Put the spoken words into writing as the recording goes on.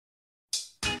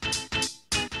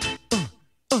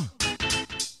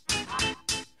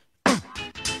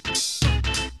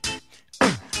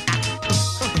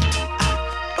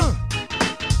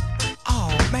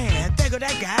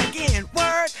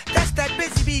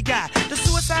boogie guy, the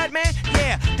suicide man.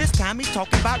 Yeah, this time he's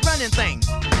talking about running things.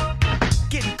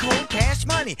 Getting cold cash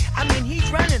money. I mean, he's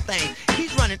running things.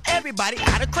 He's running everybody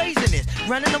out of craziness.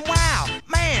 Running them wild.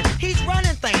 Man, he's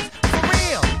running things for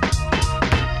real.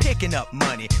 Picking up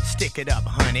money, stick it up,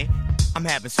 honey. I'm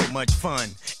having so much fun,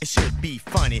 it should be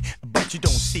funny. But you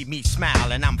don't see me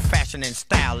smiling. I'm fashion and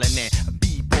styling and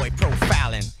B-boy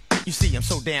profiling. You see, I'm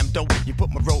so damn dope. You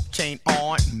put my rope chain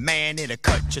on, man, it'll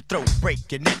cut your throat,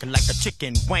 break your neck like a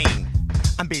chicken wing.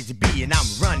 I'm Busy Bee and I'm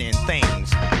running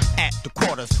things at the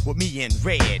quarters with me in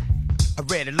red. A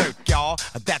red alert, y'all,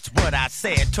 that's what I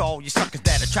said to all you suckers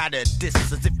that'll try to diss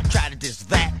us. If you try to diss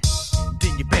that,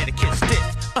 then you better kiss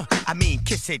this. I mean,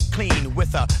 kiss it clean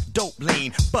with a dope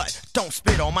lean, but don't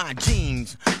spit on my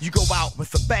jeans. You go out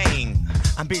with a bang.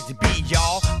 I'm Busy Bee,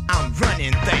 y'all, I'm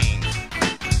running things.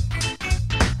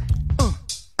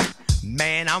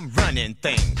 Man, I'm running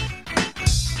things.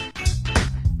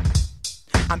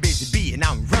 I'm Busy Bee and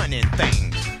I'm running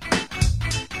things.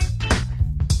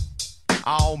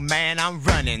 Oh man, I'm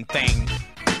running things.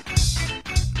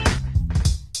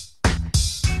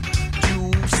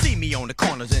 You see me on the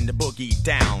corners and the boogie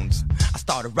downs. I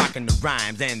started rocking the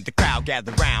rhymes and the crowd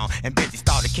gathered round, and Busy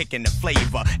started kicking the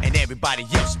flavor, and everybody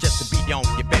else just to be on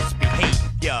your best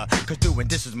behavior. Cause doing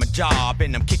this is my job,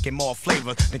 and I'm kicking more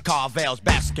flavors than Carvel's,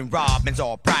 Baskin Robbins,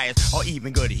 or Priors, or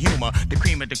even Good Humor. The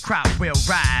cream of the crop will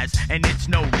rise, and it's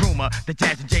no rumor the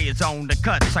Jazzy J is on the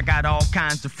cuts. I got all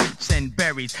kinds of fruits and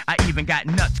berries. I even got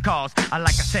nuts, cause like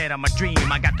I said, I'm a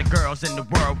dream. I got the girls in the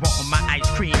world wanting my ice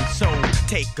cream, so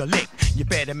take a lick. You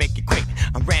better make it quick.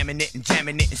 I'm ramming it and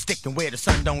jamming it and sticking where the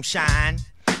sun don't shine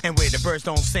and where the birds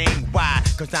don't sing. Why?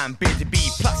 Cause I'm Busy Bee,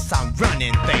 plus I'm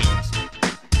running things.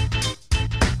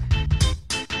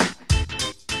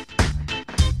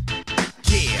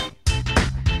 Yeah.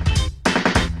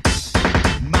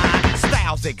 My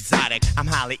style's exotic, I'm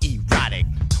highly erotic.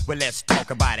 Well, let's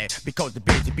talk about it, because the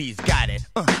Busy Bee's got it.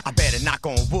 I better knock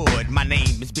on wood. My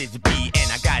name is Busy Bee,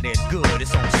 and I got it good.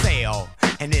 It's on sale,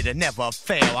 and it'll never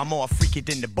fail. I'm more freaky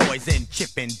than the boys in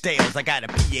Chippendales. I got a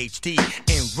PhD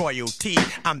in royalty.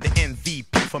 I'm the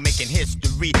MVP for making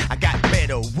history. I got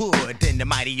better wood than the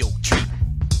mighty oak tree.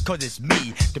 Cause it's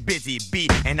me, the Busy Bee,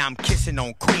 and I'm kissing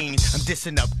on queens. I'm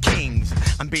dissing up kings.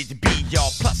 I'm Busy Bee,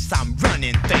 y'all, plus I'm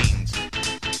running things.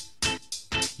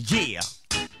 Yeah.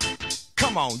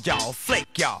 Come on, y'all,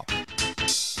 flake y'all.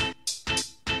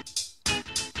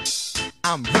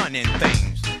 I'm running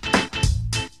things.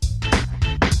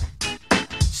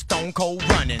 Stone cold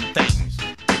running things.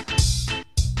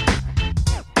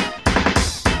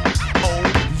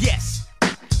 Oh, yes,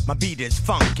 my beat is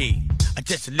funky.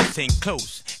 Just listen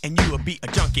close, and you'll be a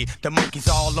junkie. The monkeys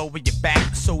all over your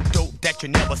back, so dope that you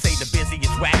never say the Busy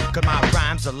is whack. Cause my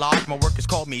rhymes are large, my workers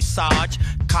call me Sarge.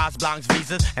 Cars, blancs,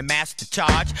 visas, and master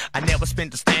charge. I never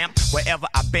spend a stamp wherever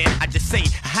I've been. I just say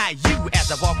hi you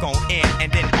as I walk on in,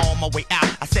 and then on my way out,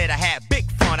 I said I had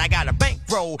big fun. I got a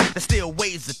bankroll that still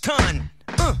weighs a ton.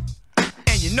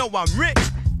 And you know I'm rich.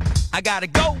 I gotta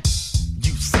go,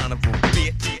 you son of a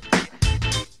bitch.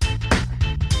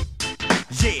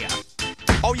 Yeah.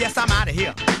 Oh yes, I'm out of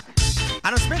here.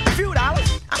 I done spent a few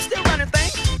dollars. I'm still running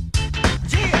things.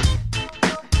 Yeah.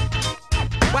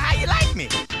 Well, how you like me?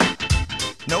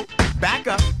 Nope. Back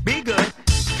up. Be good.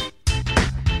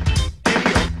 Here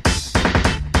we go.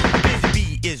 Busy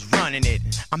Bee is running it.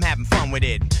 I'm having fun with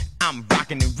it. I'm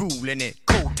rocking and ruling it,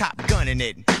 cold top gunning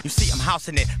it. You see, I'm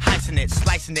housing it, heisting it,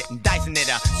 slicing it and dicing it.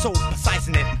 So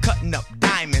precising it, I'm cutting up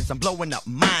diamonds, I'm blowing up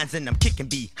mines, and I'm kicking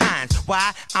behinds.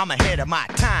 Why? I'm ahead of my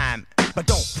time. But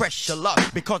don't press your luck,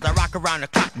 because I rock around the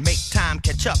clock, make time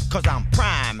catch up, cause I'm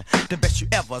prime, the best you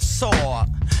ever saw.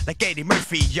 Like Eddie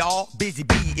Murphy, y'all, Busy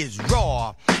Bee is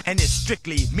raw, and it's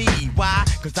strictly me. Why?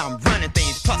 Cause I'm running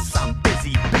things, plus I'm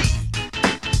Busy Bee.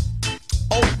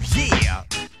 Oh yeah.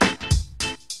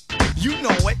 You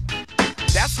know it.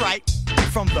 That's right.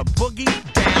 From the boogie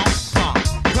down from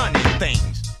running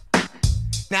things.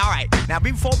 Now, alright. Now,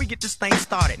 before we get this thing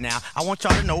started now, I want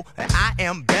y'all to know that I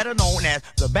am better known as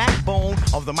the backbone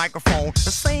of the microphone.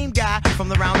 The same guy from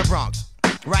the round the Bronx.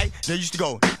 Right? They used to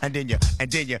go, and then you,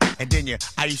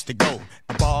 I used to go.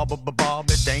 Bob,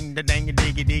 dang, the dang,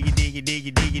 diggy, diggy, diggy,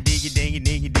 diggy, diggy, diggy, diggy,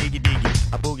 diggy, diggy,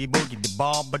 diggy. A boogie, boogie, the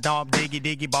bob, diggy,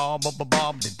 diggy, bob,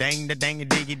 the dang,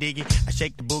 diggy, diggy. I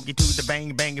shake the boogie to the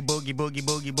bang, bang, boogie, boogie,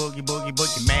 boogie, boogie, boogie,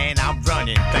 boogie. Man, I'm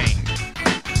running things.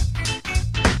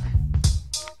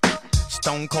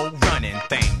 Stone cold running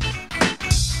things.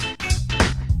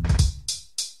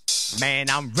 Man,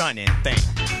 I'm running things.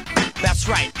 That's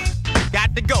right.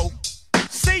 Got to go.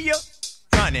 See ya.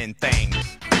 Running things.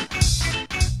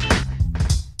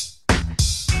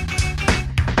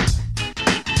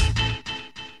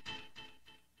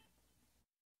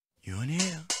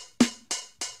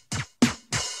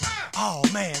 Oh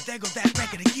man, there goes that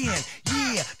record again.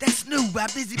 Yeah, that's new by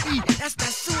Busy B. That's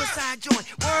that suicide joint.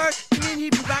 Word, you mean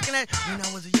he be rocking that when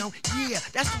I was a young? Yeah,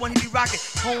 that's the one he be rocking.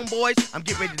 Homeboys, I'm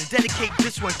getting ready to dedicate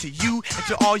this one to you and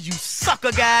to all you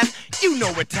sucker guys. You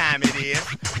know what time it is.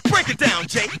 Break it down,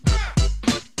 Jay.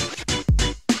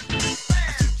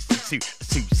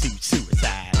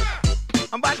 Suicide.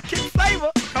 I'm about to kick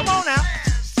flavor. Come on now.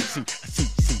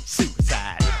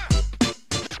 Suicide.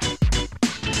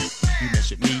 You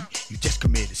mess with me, you just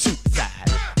committed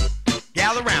suicide.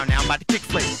 Gather around now, I'm about to kick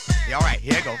flavor. Yeah, alright,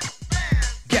 here I go.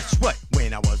 Guess what?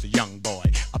 When I was a young boy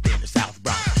up in the South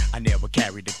Bronx, I never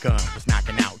carried a gun. Was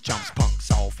knocking out chumps,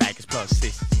 punks, all faggots, plus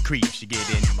sisters and creeps. You get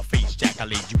in my face, Jack, I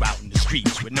laid you out in the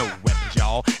streets with no weapons,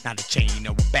 y'all. Not a chain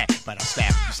or a bat, but I'll slap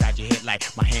you beside your head like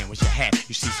my hand was your hat.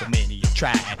 You see, so many you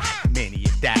tried, many you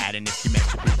died, and if you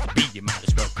mess with Busy B, you might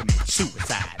as well commit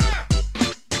suicide.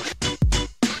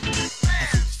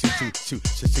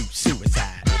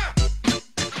 Suicide.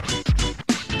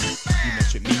 You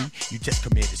mess with me, you just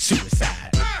committed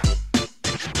suicide.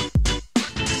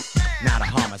 Not a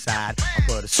homicide,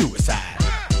 but a suicide.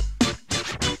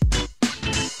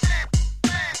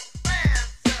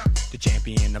 The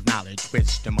champion of knowledge,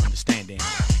 wisdom, understanding.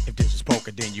 If this is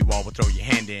poker, then you all will throw your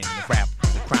hand in. If rap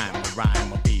was a crime, a rhyme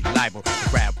will be liable.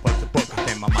 If rap was a book,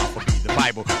 then my mouth will be the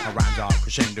Bible. My rhymes are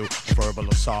crescendo, verbal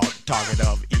assault, target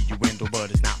of innuendo,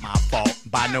 but it's not my fault.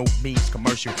 By no means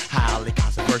commercial, highly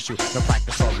controversial. No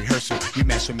practice or rehearsal. You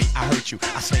mess with me, I hurt you.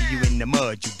 I slay you in the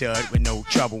mud, you dud, with no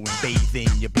trouble and bathe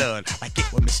in your blood. Like it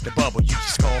with Mr. Bubble, you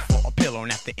just call for a pillow,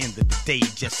 and at the end of the day,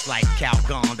 just like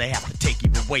Calgon, they have to take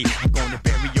you away. I'm gonna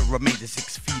bury your remains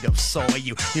 6 feet of soil.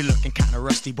 You're looking kinda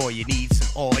rusty, boy, you need some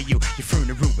oil. Your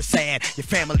funeral was sad, your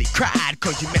family cried,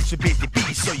 cause you messed with Busy B,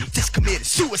 so you just committed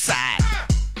suicide.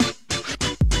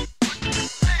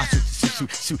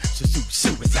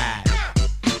 Suicide.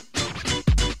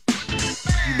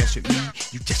 You mess with me,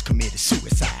 you just committed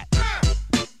suicide.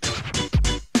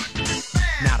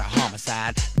 Not a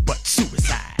homicide, but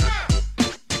suicide.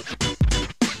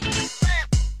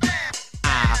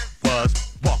 I was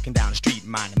walking down the street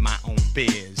minding my own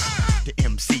biz. The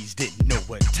MCs didn't know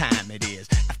what time it is.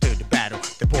 After the battle,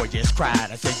 the boy just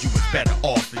cried. I said you was better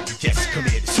off if you just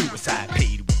committed suicide.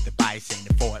 Paid with the bison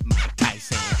to Fort Mike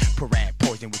Tyson. Parade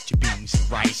poison with your beans and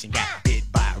rice, and got bit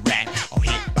by a rat or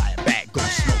hit by a bat. Go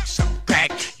smoke some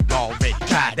crack. You already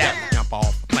tried that. Jump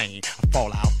off a plane, I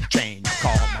fall out the train. You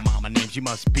call my mama names, you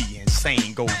must be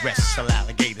insane. Go wrestle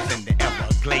alligators in the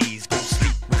Everglades. Go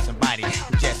sleep with somebody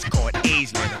who just caught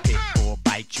AIDS. Let a pit bull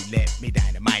bite you, let me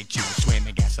dynamite you. Swim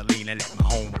in gasoline and let my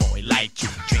homeboy light you.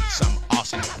 Drink some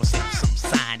arsenic or sip some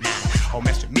cyanide. Or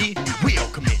mess with me, you will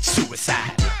commit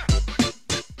suicide.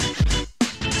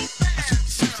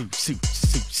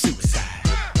 Suicide.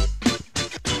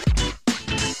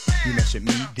 You mess with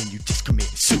me, then you just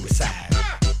committed suicide.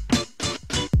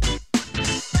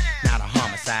 Not a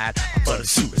homicide, but a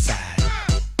suicide.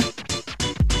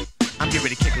 I'm getting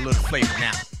ready to kick a little flavor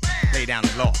now. Lay down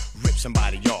the law, rip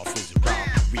somebody off is a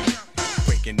robbery.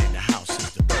 Breaking in the house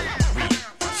is the burglary.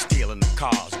 Stealing the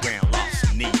cars, grand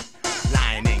larceny.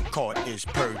 Lying in court is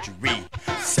perjury.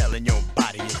 Selling your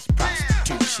body is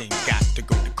prostitution. Got to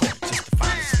go to court just to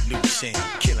find a solution.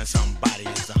 Killing somebody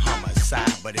is a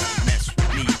homicide, but if you mess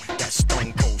with me, that's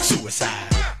stone cold suicide.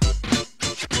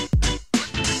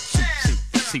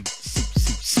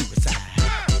 Suicide.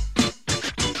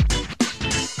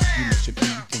 You mess with me,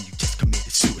 then you just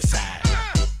committed suicide.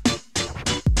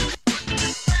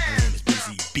 My name is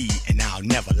Busy B, and I'll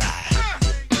never lie.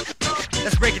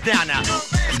 Let's break it down now.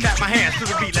 Let's clap my hands to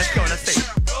the beat. Let's go. Let's say.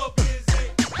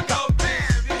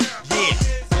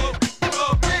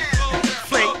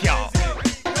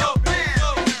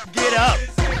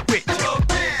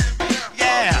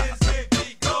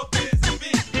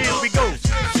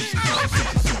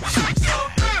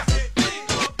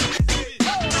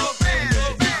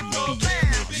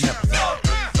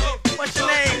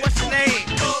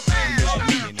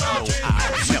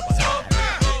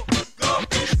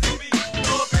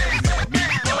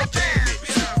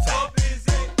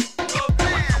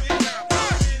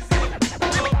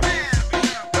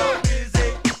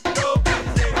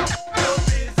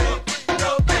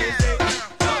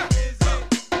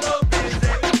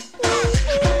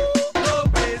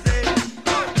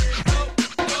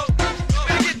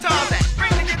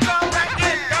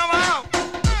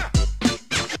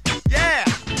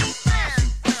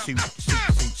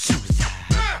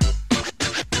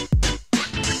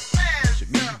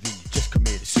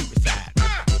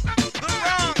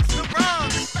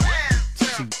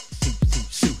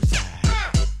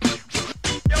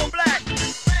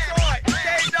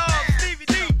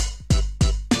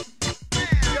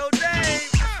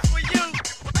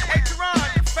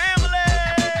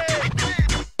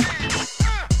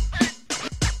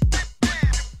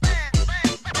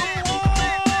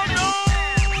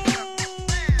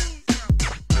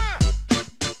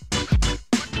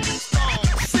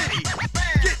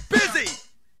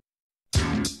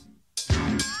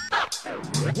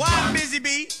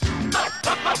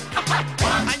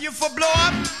 Are you for blow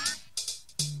up?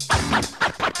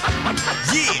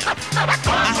 Yeah,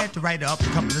 I had to write up a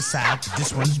couple of sides.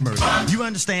 This one's murder. You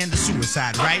understand the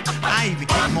suicide, right? I even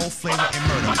get more flavor in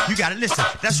murder. You gotta listen.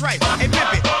 That's right. Hey,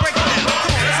 Pimpy, break it down.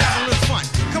 Come on, let's have a little fun.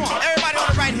 Come on, everybody on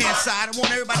the right-hand side. I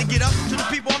want everybody to get up to the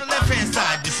people on the left-hand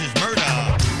side. This is murder.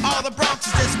 All the Bronx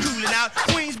is just cooling out.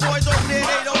 Queens boys over there,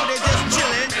 they over there just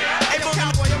chilling. Hey,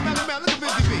 cowboy, yo, man, look at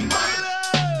Busy B.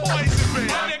 Boys is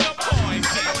real, nigga, boys.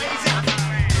 Hey, yo, easy.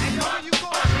 Hey, yo, where you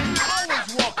going, man? You always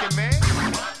walking, man.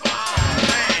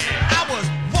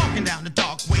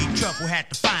 Trouble had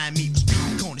to find me.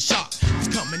 Speed corner shark was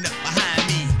coming up behind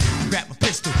me. I grabbed my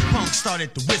pistol, punk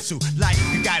started to whistle like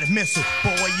you got a missile.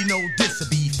 Boy, you know this'll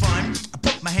be fun. I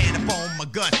put my hand up on my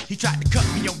gun. He tried to cut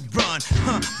me on the run,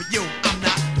 but yo, I'm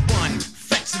not the one.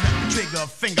 Flexing up the trigger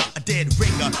finger, a dead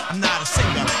ringer. I'm not a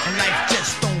singer, and life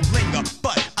just don't linger.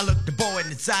 But I looked the boy in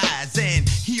his eyes, and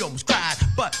he almost cried.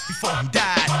 But before he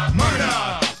died, murder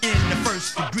in the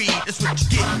first degree. That's what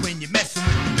you get when you're messing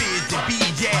with the Busy B.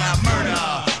 Yeah, murder.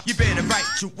 You better write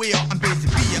your will. I'm Busy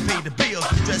B. I pay the bills.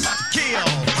 I'm dressed to kill.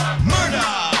 Murder.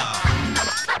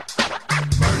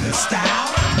 Murder style.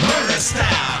 Murder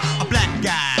style. A black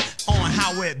guy on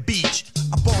Howard Beach.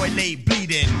 A boy lay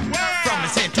bleeding from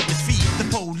his head to his feet. The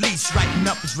police writing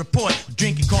up his report.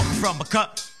 Drinking coffee from a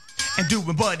cup and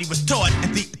doing what he was taught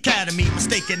at the academy.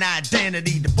 Mistaken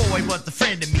identity. The boy was a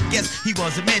friend of me. Guess he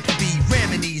wasn't meant to be.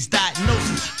 Remedies,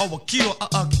 diagnosis, or a cure, or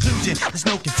a conclusion. There's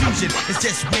no confusion. It's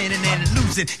just winning and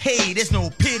losing. Hey, there's no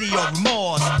pity or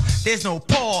remorse. There's no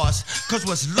pause. Cause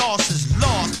what's lost is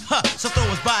lost. So throw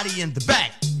his body in the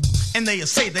back. And they'll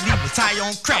say that he was high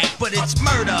on crack, but it's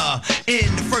murder in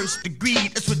the first degree.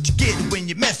 That's what you get when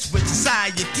you mess with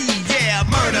society. Yeah,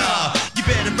 murder. You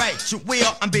better write your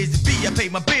will. I'm Busy B. I pay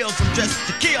my bills. I'm dressed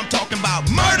to kill. I'm talking about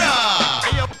murder.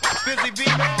 Hey, yo, Busy B,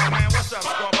 man, what's up,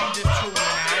 Scorp? I'm just chilling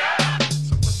out.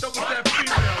 So what's up with that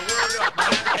female? Word up,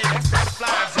 man. Hey, that's that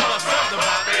fly. What's up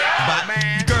about it?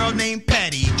 Man. The girl named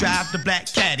Patty drive the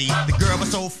black caddy. The girl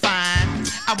was so fine,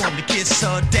 I wanted to kiss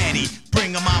her daddy.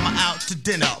 Bring her mama out to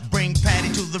dinner. Bring Patty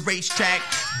to the racetrack.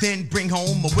 Then bring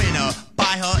home a winner.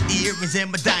 Buy her earrings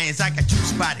and medallions. I got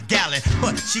juice by the gallon,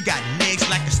 but she got legs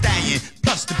like a stallion.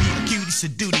 Plus to be a cutie, it's a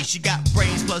duty. She got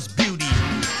brains plus beauty.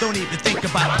 Don't even think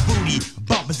about the booty.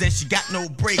 Bumpers and she got no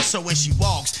brakes. So when she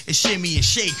walks, it shimmy and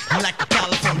shake like a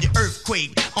California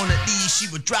earthquake. On her knees she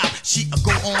would drop. She'll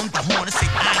go on the horn and say,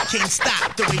 I can't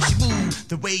stop. The way she move,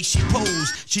 the way she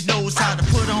pose. She knows how to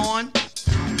put on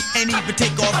and even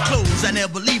take off clothes. I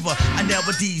never leave her, I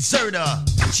never desert her.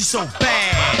 She's so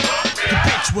bad, the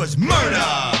bitch was murder.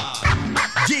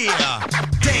 Yeah,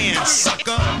 dance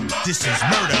sucker, this is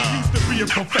murder. Used to be a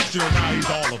professional, now he's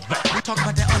all of that. We talk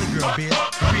about that other girl, bitch,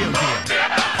 the real deal.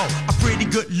 Oh, a pretty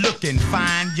good looking,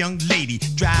 fine young lady,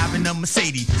 driving a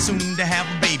Mercedes, soon to have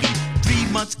a baby. 3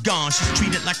 months gone, she's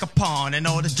treated like a pawn. And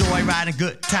all the joy, riding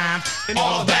good time, and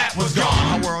all of that was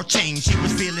gone. Her world changed, she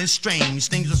was feeling strange.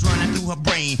 Things was running through her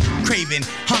brain, craving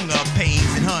hunger pains.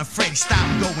 And her and Freddie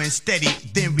stopped going steady.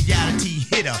 Then reality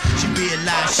hit her, she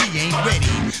realized she ain't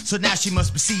ready. So now she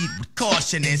must proceed with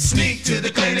caution and sneak to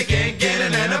the clinic and get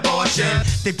an abortion.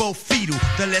 They both fetal,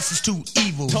 the less is too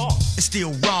evil. It's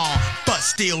still wrong, but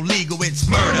still legal. It's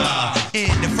murder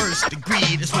in the first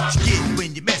degree. That's what you get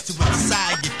when you're messing with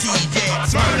society. Yeah,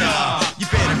 it's murder. You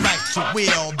better write your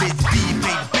will. Busy B,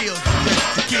 pay the bills.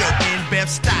 Just to kill in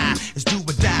Beth's style. It's do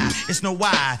or die. It's no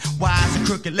why. Why's a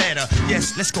crooked letter?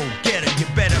 Yes, let's go get her. You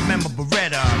better remember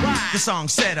Beretta. The song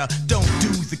said her. Don't do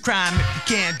the crime if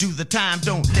you can't do the time.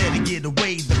 Don't let it get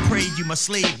away. The prey you must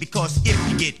slay, because if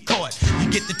you get caught, you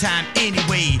get the time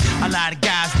anyway. A lot of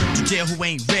guys went to jail who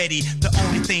ain't ready. The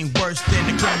only thing worse than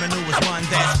the criminal is one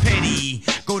that's petty.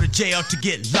 Go to jail to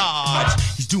get large.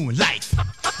 He's doing life.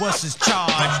 What's his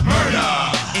charge? Murder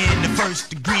in the first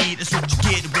degree. That's what you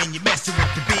get when you're messing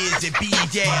with the Busy B.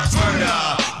 Yeah, it's murder.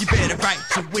 You better write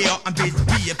your will. I'm Busy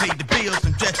B. I pay the bills.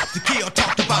 I'm dressed to kill.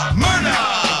 Talk about murder.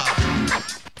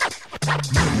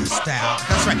 Murder style.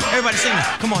 That's right. Everybody sing it.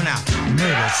 Come on now.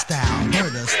 Murder style.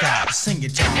 Murder style. Sing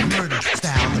it, y'all. Murder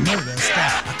style. The murder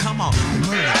style. Now come on. The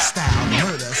murder style. The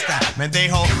murder style. Man, they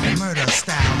hold the murder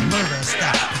style. The murder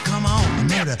style. Now come on.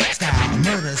 The murder style. The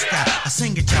murder style. I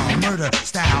sing it, y'all. Murder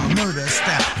style. Murder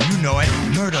style. You know it.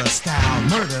 Murder style.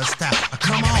 Murder style. Now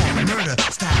come on. Murder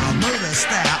style. Murder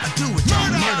style. I do it, y'all.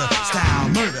 Murder style.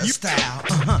 Murder style.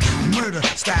 Murder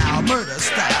style. Murder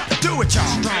style. Do it,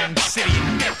 y'all. Strong city.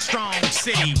 Strong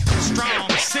city. Strong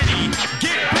city.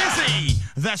 Get busy.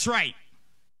 That's right.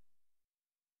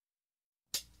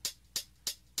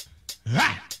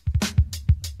 Ah.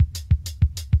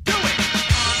 Do it.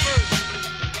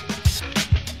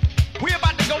 We're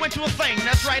about to into a thing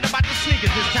that's right about the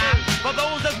sneakers this time. For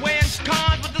those that's wearing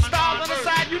cons with the stars on the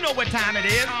side, you know what time it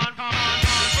is.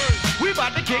 We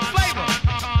about to kick flavor.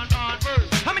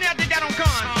 How many out there got on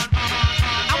cons?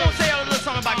 I won't say a little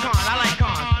something about cons. I like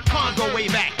cons. Cons go way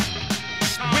back.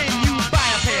 When you buy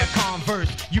a pair of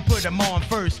Converse, you put them on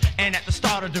first. And at the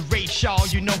start of the race, y'all,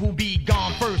 you know who be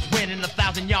gone first. Winning a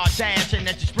 1,000-yard dash, and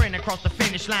as you sprint across the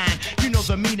finish line, you know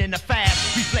the meaning of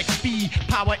fast. Reflex speed,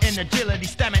 power and agility,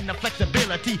 stamina,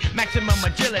 flexibility, maximum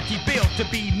agility, built to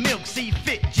be milk, seed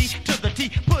fit, G to the T.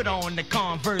 Put on the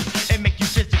Converse and make you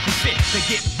physically fit to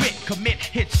get wit, commit,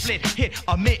 hit, split, hit,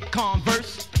 omit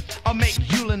Converse. Or make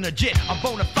you legit, a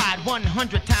bona fide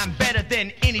 100 times better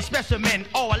than any specimen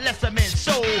or a lesser man.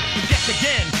 So, guess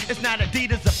again, it's not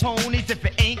Adidas or ponies if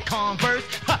it ain't Converse.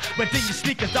 But then your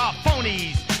sneakers are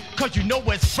phonies, cause you know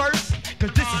what's first.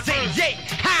 Cause this is 88,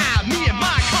 hi, me and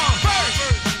my Converse.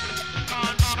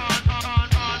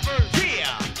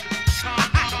 Yeah.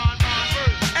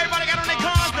 Everybody got on their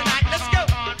cons tonight, let's go.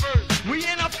 We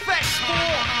in effect for,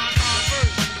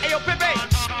 hey yo, Pimpy.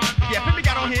 Yeah, Pimpy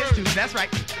got on his too, that's right.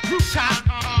 Rooftop,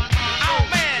 oh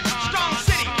man, strong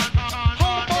city.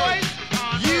 Homeboys,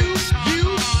 you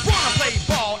wanna play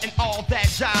ball and all that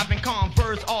jive and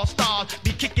Converse all stars.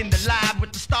 Be kicking the live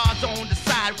with the stars on the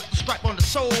side, with the stripe on the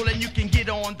sole, and you can get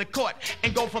on the court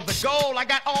and go for the goal. I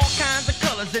got all kinds of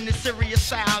colors in this serious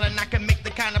style, and I can make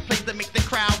the kind of plays that make the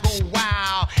crowd go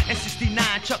wow. And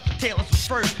 69 Chuck Taylor's was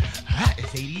first.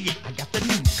 It's 88, I got the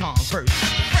new Converse.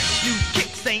 Fresh new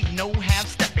kicks, ain't no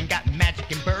half-stepping. Got Magic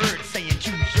and Bird saying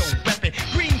choose your weapon.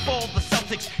 Green for the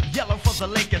Celtics, yellow for the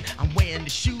Lakers. I'm wearing the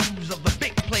shoes of the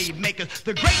big playmakers.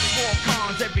 The great four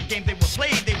cons, every game they were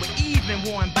played, they were even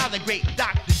worn by the great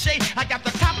Dr. J. I got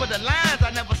the top of the lines,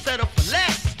 I never settle for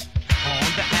less.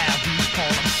 On the album, call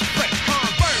them fresh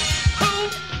Converse. Who?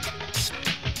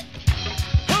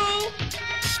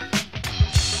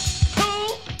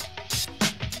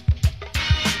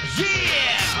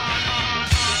 Yeah!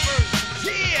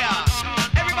 Yeah!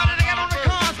 Everybody that got on the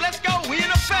cons, let's go. We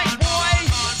in effect, boy.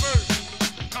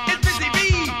 It's Busy B,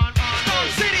 Storm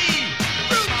City,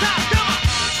 Rooftop, come on.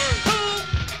 Who?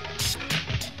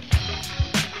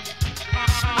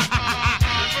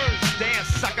 Damn,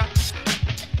 sucker.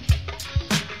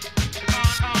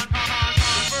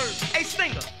 Hey,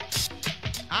 Stinger.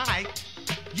 All right.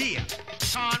 Yeah.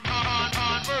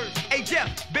 Hey, Jeff,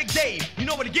 Big Dave, you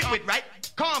know what to get with, right?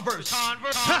 Converse.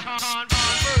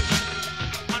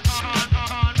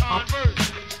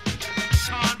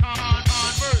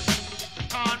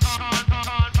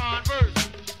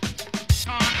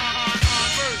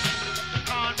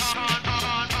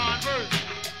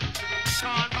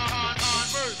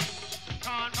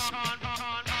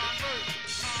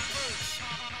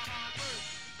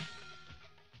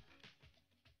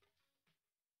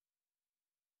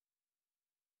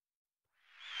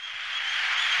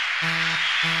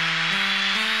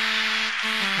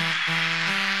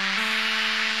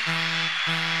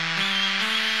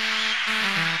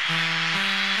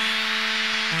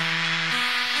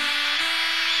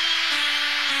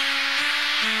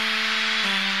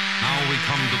 Now we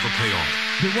come to the payoff.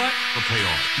 The what? The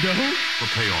payoff. The who? The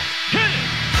payoff. Hit it!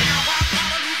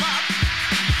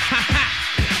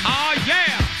 Oh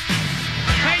yeah!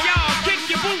 Hey y'all, kick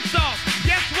your boots off.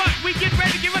 Guess what? We get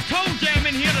ready to give a toe jam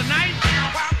in here tonight.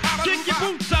 Kick your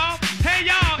boots off. Hey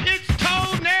y'all, it's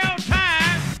toenail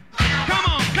time. Come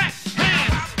on, clap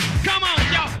hands. Come on,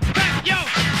 y'all, clap your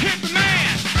hip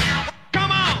man.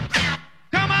 Come on,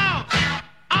 come on.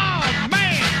 Oh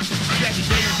man, Jackie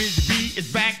J and Busy B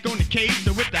is back on the case.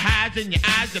 So with the highs in your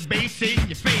eyes, the bass in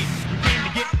your face. We came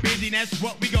to get busy, that's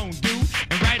what we gon' do.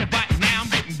 And right about now, I'm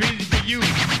getting busy for you.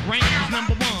 Rank is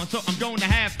 #1, so I'm gonna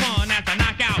have fun as I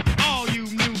knock out all you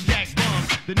new jack bums.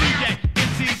 The new jack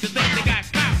MCs that think they got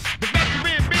clout. The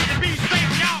veteran Busy B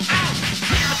straight y'all out.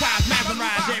 Hypnotize,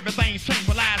 mesmerize, everything's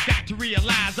tranquilized. Got to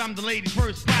realize I'm the lady's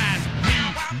first prize. Me,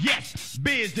 yes,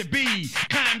 Busy B.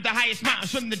 Climb the highest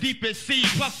mountains from the deepest sea.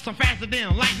 Plus I'm faster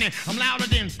than lightning, I'm louder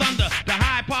than thunder. The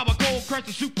high power cold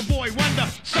crusher Superboy wonder.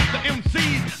 Suck the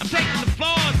MCs, I'm taking the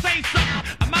floor. Say something,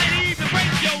 I might even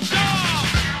break your jaw.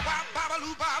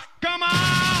 Come on,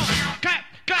 clap,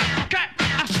 clap, clap.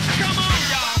 Come on,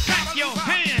 y'all, clap your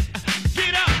hands.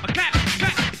 Get up, clap,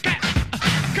 clap, clap.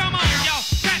 Come on, y'all,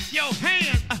 clap your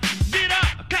hands. Get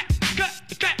up, clap, clap,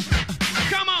 clap.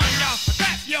 Come on, y'all,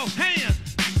 clap your hands.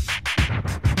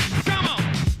 Come on,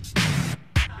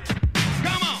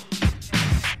 come on.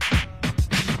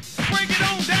 Break it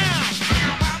on down.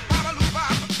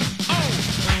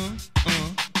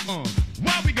 Oh,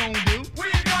 what we gonna do?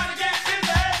 We gonna get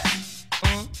busy.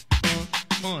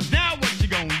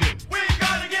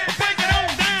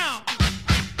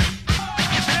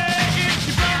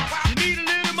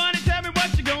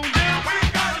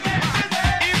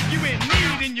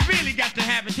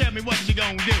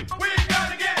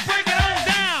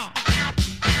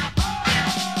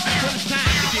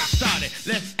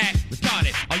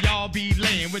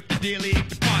 man with the dealie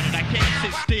departed. I can't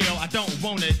sit still, I don't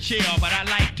wanna chill, but I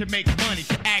like to make money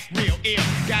to act real ill.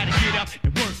 Gotta get up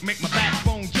and work, make my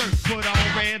backbone jerk. Put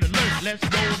on red alert, let's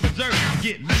go berserk.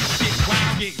 Get loose, get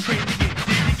wild, get crazy, get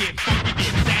dizzy, get funky,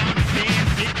 get down and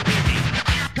dance, get busy.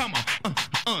 Come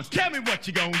on, tell me what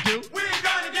you gonna do. We're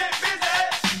gonna get busy.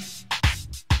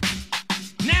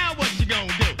 Now what you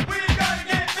gonna do? We're gonna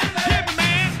get busy. Hear me,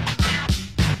 man.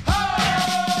 Oh!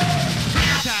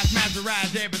 Hypnotize,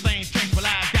 mesmerize, everything's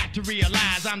tranquilized. Got to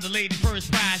realize I'm the lady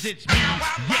first prize. It's me.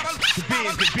 Yes, the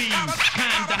biz, the bees.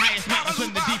 Climb the highest mountains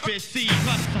in the deepest sea.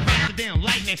 Plus, I'm faster than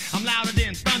lightning. I'm louder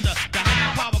than thunder. The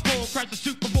high power cold crusher,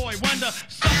 Superboy wonder.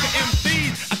 Sucker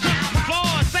MCs, I cook the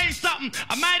floor. Say something,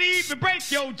 I might even break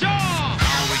your jaw.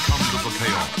 Now we come to the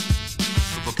payoff.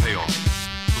 To the payoff.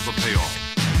 To the payoff.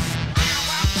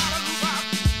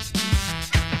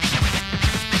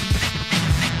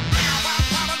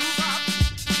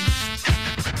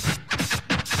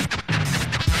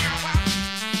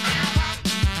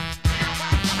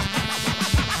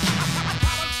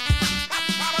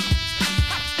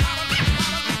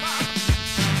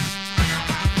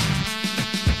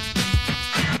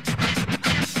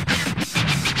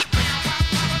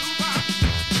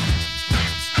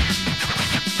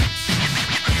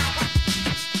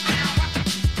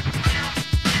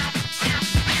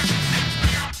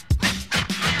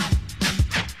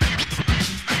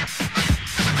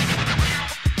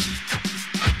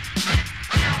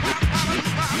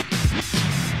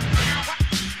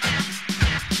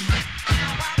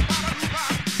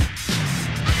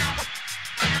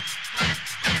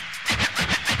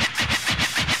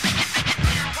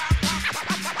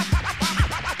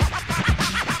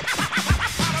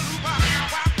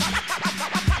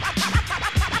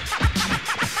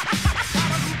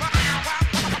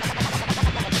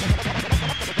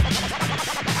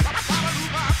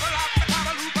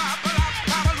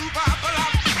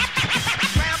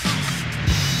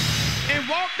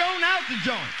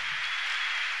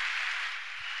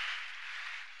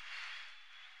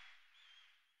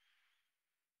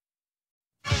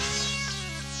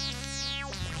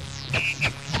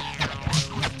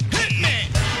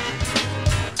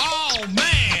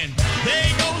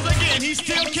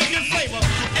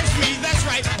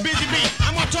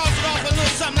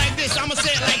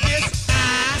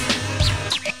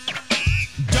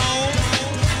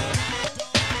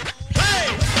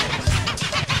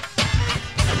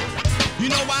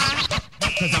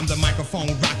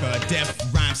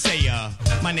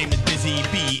 My name is Busy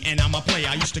B, and I'm a player.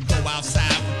 I used to go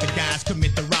outside with the guys,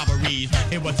 commit the robberies.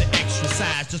 It was an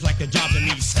exercise, just like the job to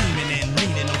me. Scheming and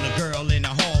leaning on a girl in the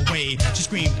hallway. She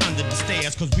screamed under the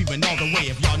stairs, cause we went all the way.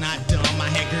 If y'all not dumb, I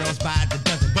had girls by the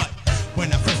dozen. But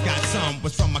when I first got some,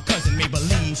 was from my cousin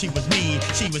Maybelline. She was mean,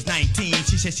 she was 19.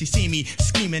 She said she see me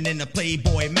scheming in the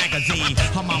Playboy magazine.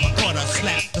 Her mama caught her,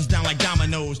 slapped us down like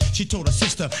dominoes. She told her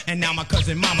sister, and now my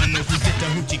cousin mama knows. We did the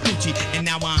hoochie coochie, and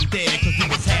now I'm dead, cause we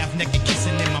was half naked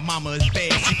kissing in my mama's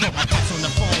bed. She called my pops on the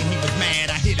phone, he was mad,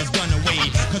 I hid his gun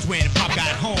away. Cause when Pop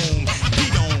got home,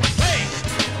 he don't play.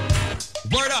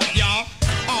 Word up, y'all.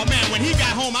 Oh man, when he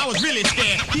got home, I was really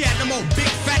scared. He had them old big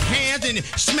fat hands and it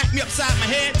smacked me upside my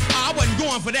head. I wasn't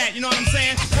going for that, you know what I'm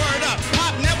saying? Word up,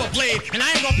 Pop never played, and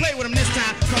I ain't gonna play with him this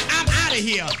time, cause I'm out of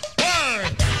here.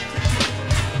 Word.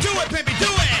 Do it, pimpy, do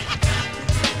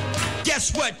it.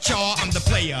 Guess what, y'all? I'm the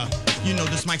player. You know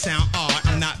this might sound odd.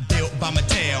 I'm not built by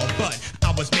Mattel, but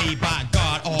I was made by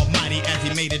God Almighty as He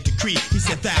made a decree. He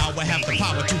said thou will have the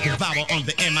power to devour on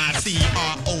the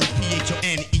MICROPHONE.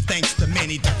 Thanks to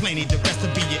many, to plenty. The rest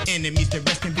will be your enemies. The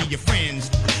rest can be your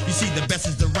friends. You see, the best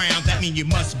is around. That mean you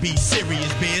must be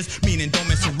serious, biz. Meaning don't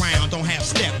mess around. Don't have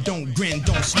step. Don't grin.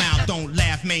 Don't smile. Don't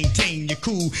laugh. Maintain your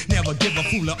cool. Never give a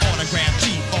fool an autograph.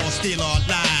 Cheat or steal or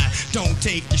lie. Don't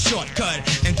take the shortcut,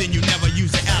 and then you never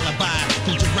use an alibi.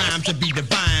 Cause your rhymes will be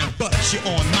divine, but you're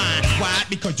on mine. Why?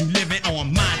 Because you living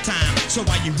on my time. So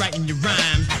while you writing your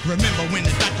rhymes, remember when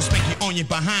the doctor spanked you on your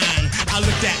behind. I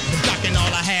looked at the doc and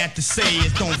all I had to say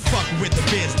is don't fuck with the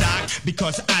biz, doc,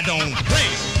 because I don't play.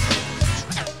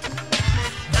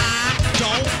 I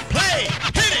don't play.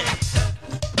 Hit it.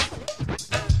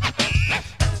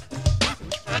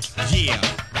 Yeah.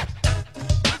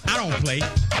 I don't play.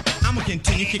 I'ma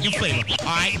continue kicking flavor,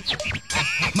 alright?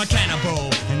 I'm a cannibal,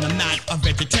 and I'm not a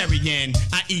vegetarian.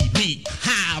 I eat meat,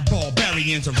 high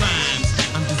barbarians of rhymes.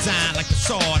 I'm designed like a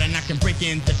sword, and I can break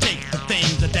in to take the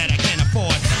things that I can't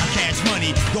afford. I cash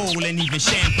money, go alcohol and even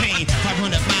champagne.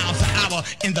 500 miles an hour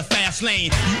in the fast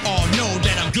lane. You all know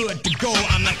that I'm good to go.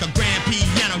 I'm like a grand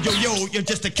piano, yo, you're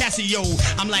just a Casio.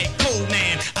 I'm like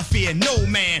Conan, I fear no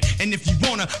man. And if you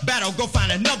wanna battle, go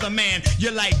find another man.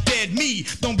 You're like dead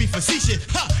meat, don't be facetious.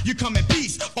 Huh, you come in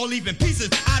peace or leave in pieces.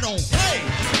 I don't play.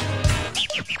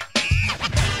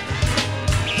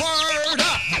 Word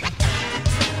up.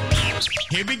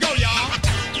 Here we go, y'all.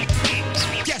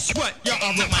 Guess what? Y'all,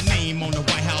 I wrote my name on the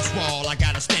White House wall. I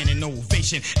got a standing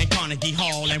ovation in Carnegie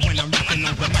Hall. And when I'm rapping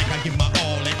on the mic, I give my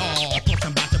all and all. Plus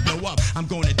I'm about to blow up, I'm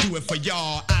gonna do it for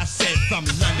y'all. I said from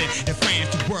London and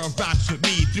France, the world rocks with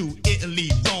me. Through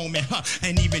Italy, Rome,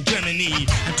 and even Germany.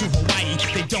 And to Hawaii,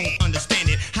 they don't understand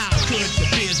it. How could the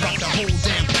biz rock the whole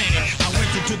damn planet? I went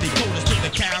to the Dakotas, to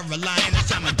the Carolinas.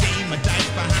 I'm a game of dice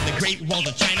behind the Great Wall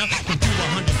of China. Can do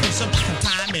 100 push-ups,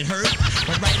 sometimes it hurts.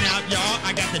 But right now, y'all,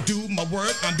 I got to do my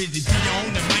work. I'm busy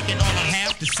on the mic and all I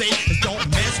have to say is don't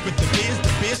mess with the biz,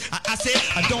 I said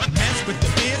I don't mess with the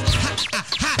biz.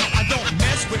 I don't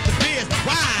mess with the biz.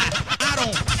 Why? I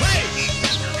don't play.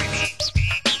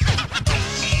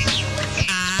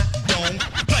 I don't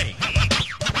play.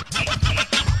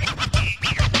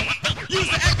 Use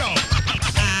the echo.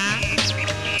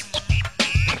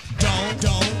 I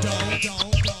don't.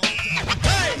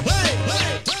 Hey.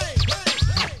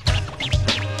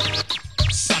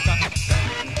 Sucker.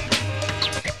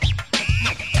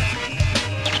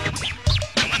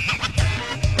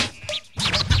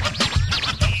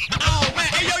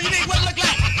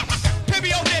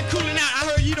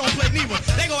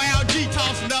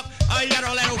 You got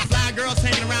all that old fly girls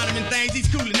hanging around him and things. He's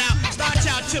cooling out. Start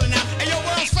y'all chilling out. Hey, yo,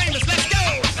 world's famous. Let's go.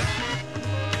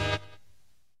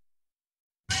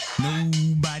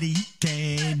 Nobody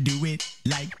can do it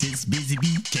like this Busy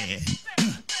Bee can.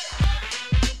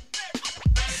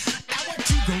 Now what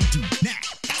you gonna do? Now,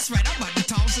 that's right. I'm about to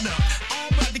toss it up.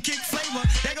 I'm about to kick flavor.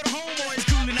 There go the homeboys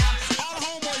cooling out. All the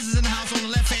homeboys is in the house on the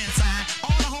left-hand side.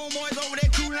 All the homeboys over there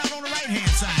cooling out on the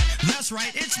right-hand side. That's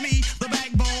right. It's me, the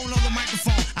backbone of the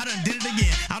microphone. I done did it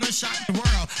again. I done shocked the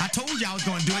world. I told you I was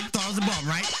gonna do it. You thought I was a bum,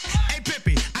 right? Hey,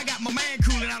 Pippi, I got my man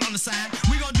cooling out on the side.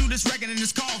 We gonna do this record and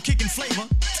it's called Kicking Flavor.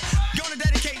 Gonna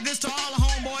dedicate this to all the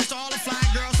homeboys, to all the fly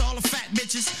girls, to all the fat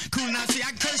bitches cooling out. See, I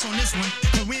can curse on this one,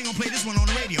 but we ain't gonna play this one on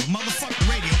the radio. Motherfuck the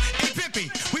radio. Hey, Pippi,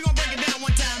 we gonna break it down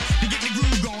one time to get the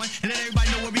groove going and let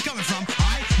everybody know where we coming from. All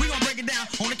right? We gonna break it down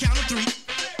on the count of 3. 1,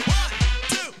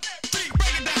 2, 3.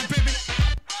 Break it down, Pippi.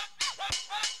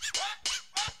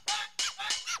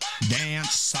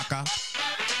 Dance, sucker.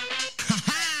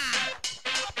 Ha-ha!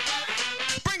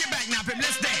 Bring it back now, Pip.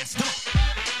 Let's dance. Come on.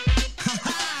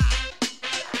 Ha-ha!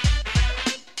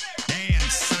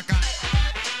 Dance, sucker.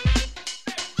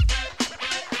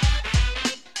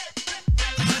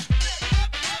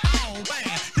 Oh,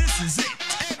 man. This is it.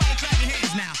 Everybody clap your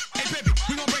hands now. Hey, Pippi,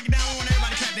 we're going to break it down. I want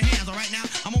everybody to clap their hands, all right? Now,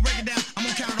 I'm going to break it down. I'm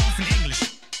going to count it off in English.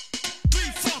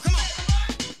 3, 4, come on.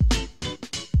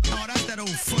 Oh, that's that old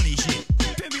funny shit.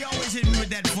 Pippi always hit me with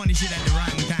that funny shit at the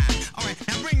right time. All right,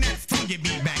 now bring that funky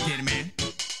beat back here, man.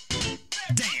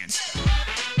 Dance.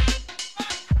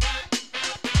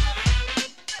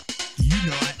 You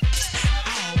know it.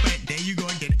 Oh, man, there you go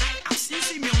again. You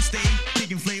see me on stage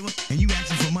kicking flavor, and you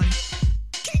asking for money.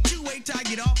 Can't you wait till I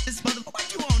get off this motherfucker?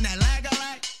 What you on that lag, all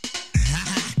right?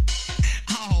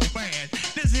 Oh, man,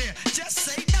 this here. Just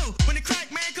say no. When the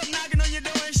crack man come knocking on your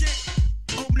door and shit,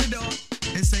 open the door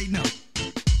and say no.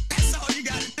 That's all you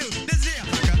gotta do. This here.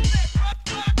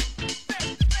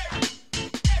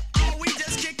 Oh, we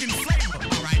just kicking flavor.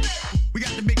 All right. We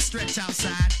got the big stretch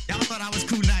outside. Y'all thought I was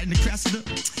cooling out in the Cressida?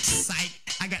 Psych.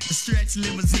 I got the stretch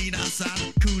limousine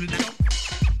outside. Cooling out.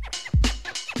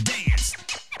 Dance.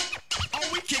 Oh,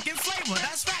 we kicking flavor.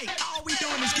 That's right. All we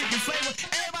doing is kicking flavor.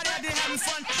 Everybody out there having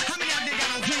fun. How many out there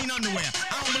got on clean underwear?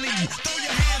 I don't believe you. Throw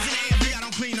your hands in the air if you got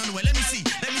on clean underwear. Let me see.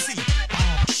 Let me see.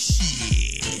 Oh,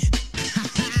 shit.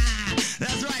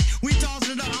 That's right. We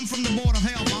tossing it up. I'm from the board of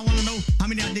health. I want to know how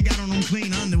many out there got on them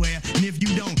clean underwear. And if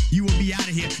you don't, you will be out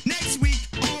of here. Next week,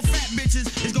 all fat bitches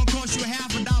is going to cost you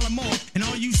 $50 more. And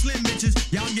all you slim bitches,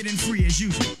 y'all get in free as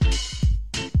usual.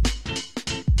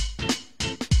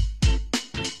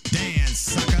 Dance,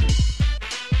 sucker.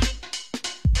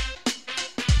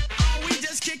 Oh, we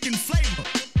just kicking flavor.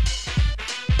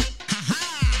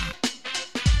 Ha-ha.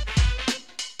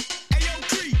 Hey, yo,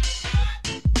 Creep.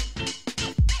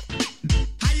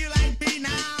 How you like me now?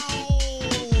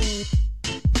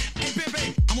 Hey,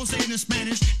 Pepe, I'm gonna say it in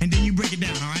Spanish, and then you break it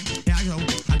down, all right? Yeah, I go.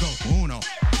 Uno.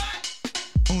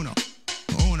 Uno.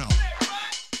 Uno.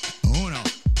 Uno.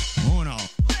 Uno.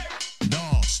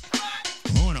 Dos.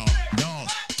 Uno.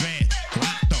 Dos. Tres.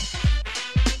 Cuatro.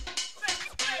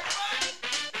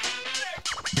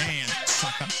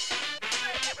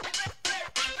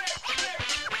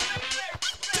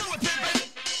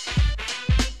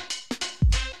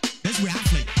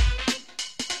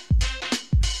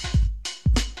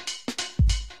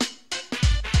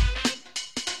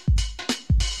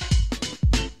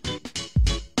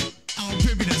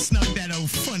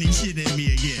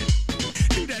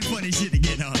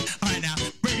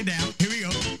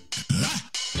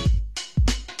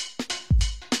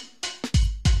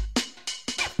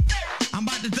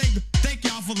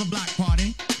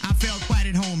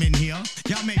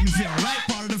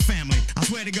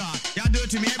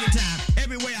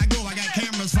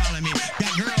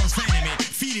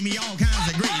 gave me all kinds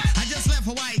of grief. I just left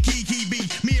Hawaii, Kiki B.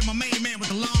 Me and my main man with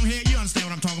the long hair, you understand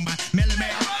what I'm talking about, Melly Mel.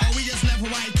 Oh, we just left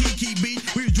Hawaii, Kiki B.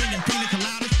 We was drinking pina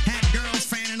coladas, had girls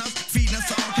fanning us, feeding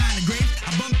us all kind of grapes.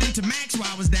 I bumped into Max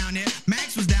while I was down there.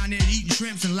 Max was down there eating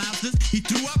shrimps and lobsters. He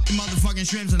threw up the motherfucking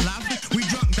shrimps and lobsters. We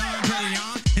drunk Don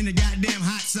Perignon in the goddamn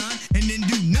hot sun and didn't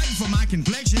do nothing for my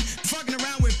complexion. Fucking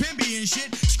around with Pimpy and shit.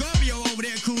 Scorpio over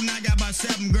there cool, and I got about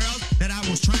 7 girls that I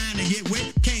was trying to get with.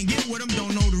 Can't get with them,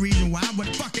 don't know the reason why, but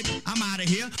fuck it, I'm out of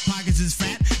here. Pockets is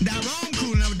fat. Down wrong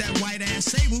cooling up with that white ass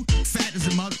sable. Fat as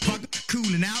a motherfucker,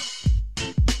 cooling out.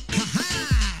 Ha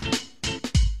ha!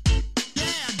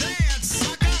 Yeah, dance,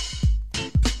 sucker.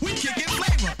 We kicking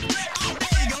flavor. Oh,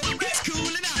 there you go. It's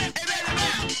cooling out. Hey, baby,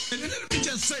 now. Let me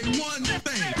just say one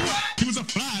thing. He was a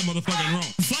fly motherfucking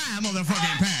Rome. Fly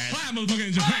motherfucking Paris. Fly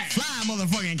motherfucking Japan. Fly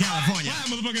motherfucking California.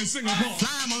 Fly motherfucking Singapore.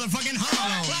 Fly motherfucking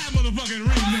Harlem. Fly motherfucking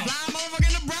Reno. Fly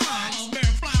motherfucking the Bronx. Oh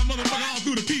man, fly motherfucker all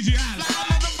through the PG Island. Fly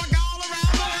motherfucker all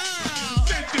around the world.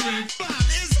 Century fly.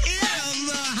 This is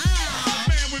the house.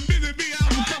 Man, when Busy B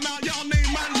album come out, y'all name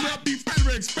might as well be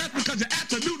Federal Express because you're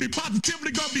absolutely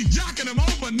positively gonna be jocking them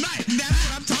overnight. That's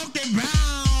what I'm talking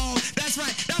about. That's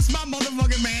right. That's my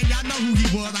motherfucking man. Y'all know who he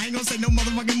was. I ain't gonna say no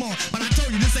motherfucking more. But I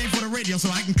told you this ain't for the radio, so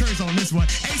I can curse on this one.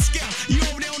 Hey, Skip, you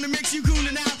over there on the mix? You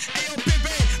cooling out? Hey, yo,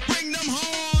 Pimpy, bring them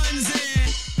horns in.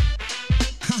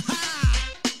 Ha ha.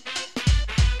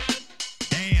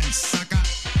 Damn, sucker.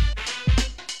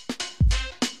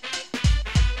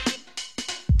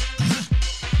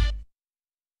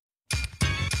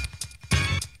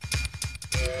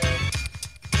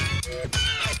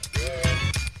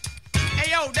 Hey,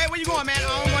 yo, Dave, where you going, man? I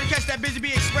don't want to catch that Busy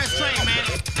Bee Express train, man.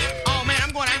 Oh, man,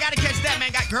 I'm going. I got to catch that,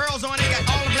 man. Got girls on it. Got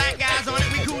all the black guys on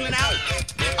it. We cooling out.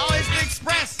 Oh, it's the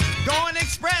Express. Going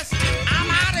Express. I'm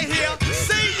out of here.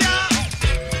 See ya.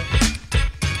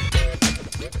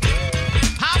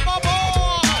 Hop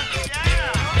aboard.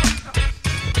 Yeah.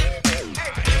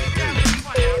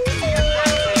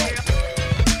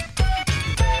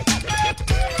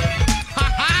 Ha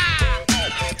ha.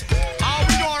 Oh,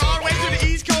 we going all the way to the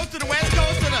East Coast, to the West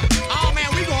Coast, to the... Oh, man,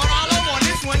 we going all over on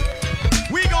this one.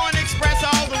 We going Express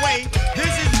all the way.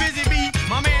 This is Busy B,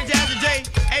 my man Jazzy J.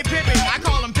 Hey, Pimpy, I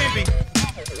call him Pimpy.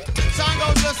 Song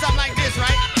goes a little something like this,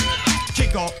 right?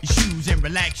 Kick off your shoes and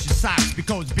relax your socks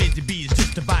because Busy B is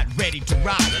just about ready to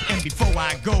rock. And before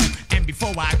I go, and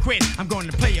before I quit, I'm going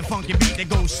to play a funky beat that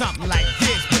goes something like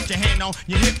this. Put your hand on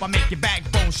your hip, I make your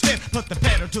backbone stiff. Put the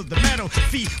pedal to the metal,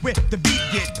 feet with the beat,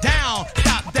 get down.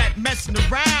 Stop that messing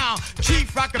around.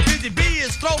 Chief Rocker Busy B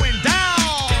is throwing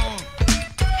down.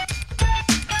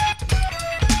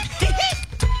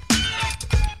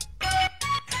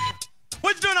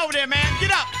 What you doing over there, man?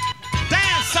 Get up.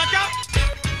 Dance, sucker.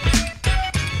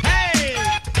 Hey.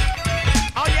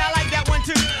 Oh, yeah, I like that one,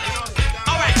 too.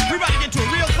 All right, we about to get to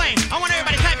a real thing. I want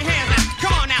everybody to clap your hands now.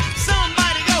 Come on now.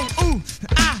 Somebody go, ooh,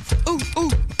 ah, ooh,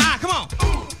 ooh, ah. Come on.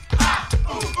 Ooh, ah,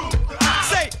 ooh, ooh, ah.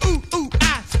 Say, ooh, ooh,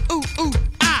 ah, ooh, ooh,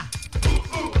 ah. Ooh,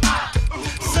 ooh, ah, ooh, ooh.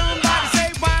 Somebody say,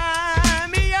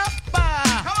 wind me up,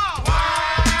 ah. Come on.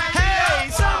 Wind me up. Hey,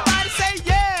 somebody say,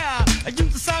 yeah. You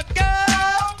the sucker.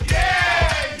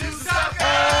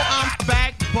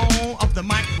 Backbone of the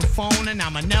microphone, and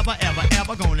I'm never, ever,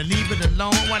 ever gonna leave it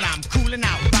alone when I'm cooling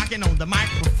out, rocking on the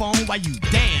microphone while you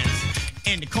dance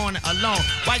in the corner alone,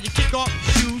 while you kick off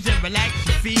your shoes and relax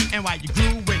your feet, and while you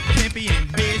groove with Pimpy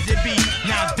and Busy B.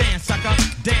 Now dance, sucker,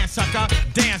 dance, sucker,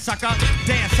 dance, sucker,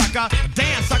 dance, sucker,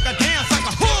 dance, sucker, dance,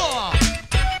 sucker. Hoo!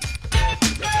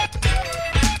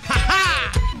 Ha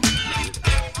ha!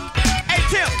 Hey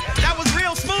Tim, that was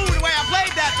real smooth the way I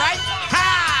played that, right? Ha!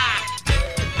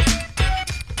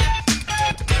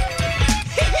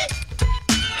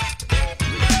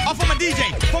 Oh, for my DJ,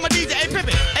 hey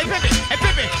Pimpy, hey Pimpy, hey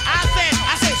Pimpy.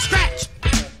 I said scratch.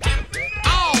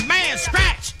 Oh man,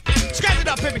 scratch. Scratch it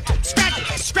up, Pimpy. Scratch it,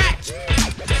 scratch,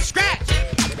 scratch,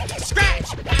 scratch.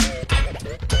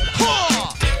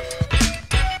 Huh.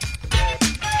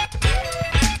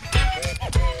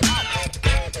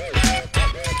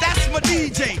 That's my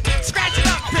DJ. Scratch it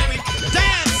up, Pimpy.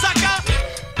 Dance, sucker.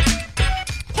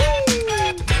 Woo.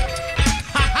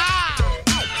 Ha ha.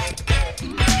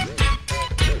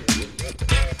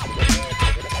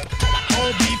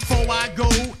 Oh, before I go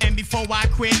and before I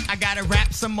quit, I gotta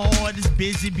rap some more of this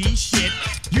Busy Bee shit.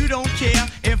 You don't care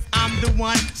if I'm the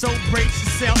one, so brace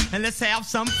yourself and let's have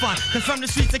some fun. Cause from the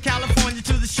streets of California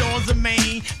to the shores of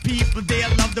Maine, people there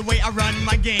love the way I run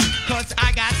my game. Cause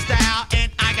I got style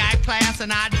and I got class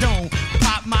and I don't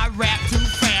pop my rap too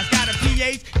fast. Got a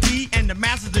PhD and a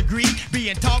master's degree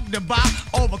being talked about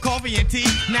over coffee and tea.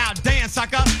 Now dance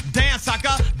sucker, dance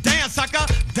sucker, dance sucker,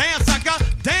 dance sucker,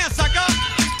 dance sucker.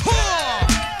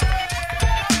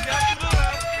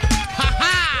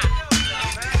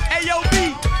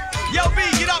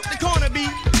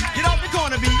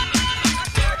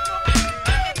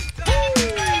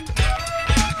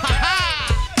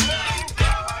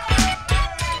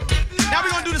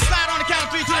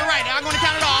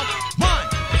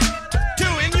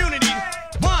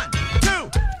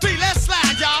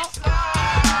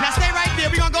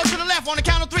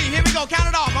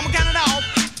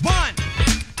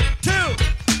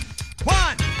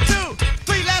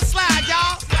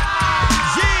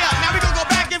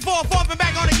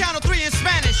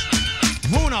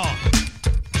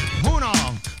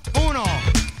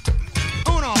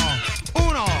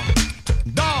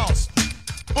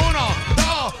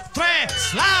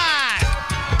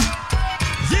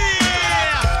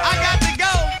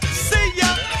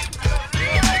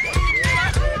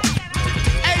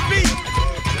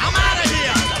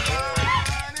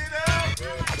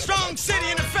 Funk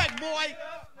City in effect, boy. Alright.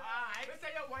 Let's say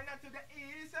yo, why not to the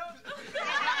east?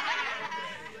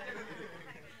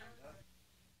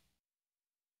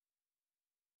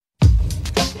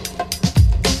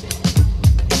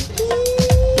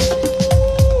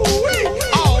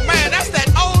 Oh man, that's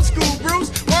that old school Bruce.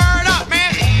 Word up,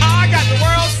 man. I got the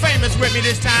world's famous with me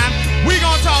this time. We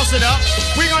gonna toss it up.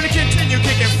 We gonna continue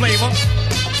kicking flavor.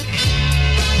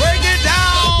 Break it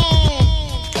down.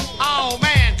 Oh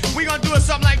man, we gonna do it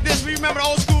something like this. We remember the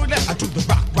old school. I do the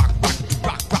rock, rock, rock, do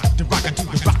rock, rock, the rock, I do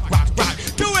the rock, rock, rock.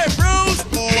 Do it, Bruce.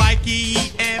 Oh,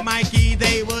 Ikey and Mikey,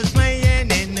 they was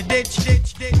playing in the ditch.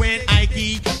 When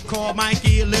Ikey called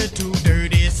Mikey a little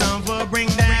dirty son for bring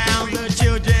down the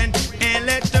children and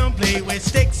let them play with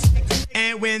sticks.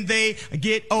 And when they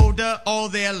get older, all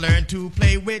they'll learn to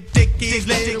play with Dickie's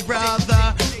little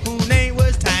brother, whose name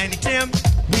was Tiny Tim.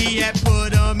 We had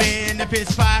put him in the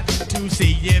piss pot to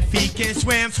see if he can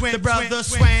swim. The brother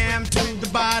swam to the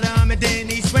bottom and then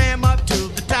he swam up to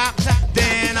the top.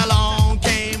 Then along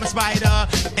came a spider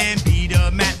and beat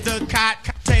him at the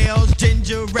cocktails,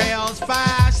 ginger ales,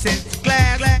 5 cents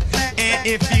glass. And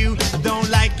if you don't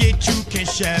like it, you can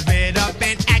shove it up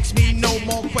and ask me no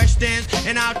more questions.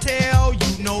 And I'll tell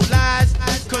you no lies,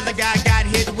 cause the guy got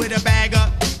hit with a bag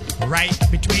up right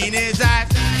between his eyes.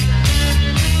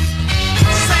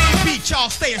 Same beat, y'all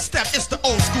stay a step. It's the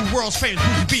old school world's famous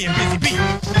Busy B and Busy B.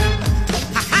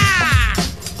 Ha ha!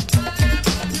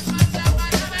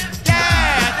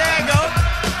 Yeah, there you go.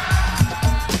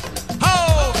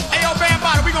 Oh, hey yo, Band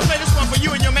Body, we gonna play this one for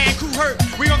you and your man Cool Hurt.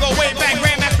 We gonna go way back,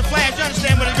 Grandmaster Flash. You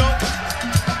understand where it go?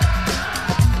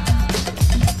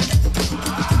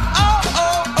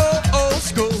 Old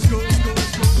school.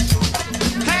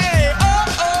 Hey,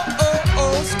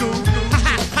 old school.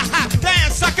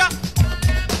 Damn, sucker.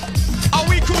 Oh,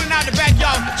 we coolin' out the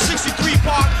backyard, 63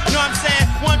 Park, you know what I'm saying?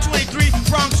 123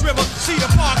 Bronx River, Cedar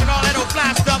Park, and all that old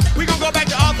fly stuff. We gonna go back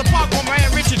to Arthur Park where my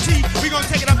man Richard T. We gonna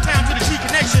take it uptown to the T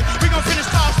Connection. We gonna finish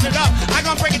tossing it up. I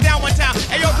gonna break it down one time.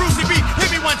 Hey, yo, Brucey B,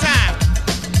 hit me one time.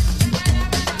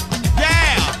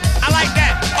 Yeah, I like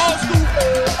that. Old school.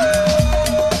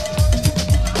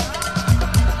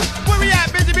 Where we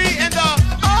at, Busy B? In the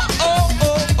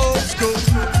old school.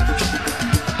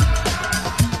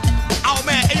 Oh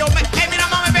man, hey yo, man, hey me,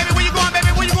 I'm on my baby. Where you going,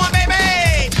 baby? Where you going, baby?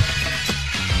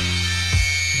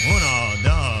 1,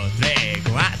 2, 3,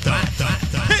 4.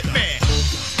 Hit me.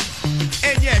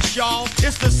 And yes, y'all,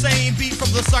 it's the same beat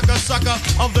from the sucker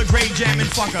of the great jammin'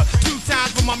 fucker. 2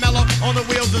 times for my mellow on the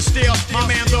wheels of steel. My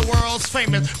man, the world's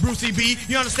famous Brucey B.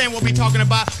 You understand what we talking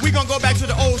about? We gonna go back to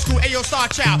the old school. Ayo, Star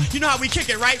Child. You know how we kick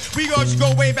it, right? We gonna just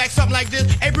go way back, something like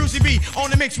this. Hey, Brucey B, on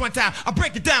the mix one time. I'll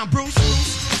break it down, Bruce.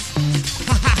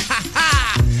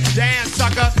 Damn,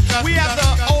 sucker. We have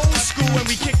the old school and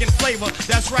we kicking flavor.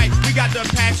 That's right. We got the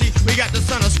Apache. We got the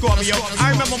son of Scorpio. I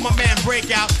remember my man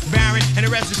Breakout, Baron, and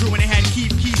the rest of the crew when they had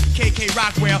Keith, KK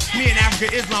Rockwell. Me and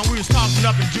Africa Islam, we was tossing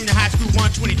up in junior high school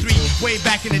 123 way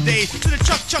back in the days. To the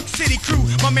Chuck City crew,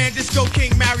 my man Disco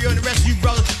King, Mario, and the rest of you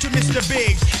brothers. To Mr.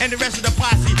 Biggs and the rest of the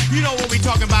posse. You know what we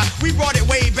talking about. We brought it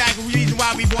way back. The reason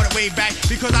why we brought it way back,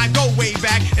 because I go way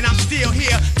back and I'm still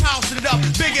here, tossing it up,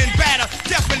 bigger and badder,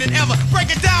 deafer than ever.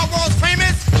 Break it down, world's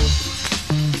famous.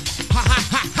 Ha ha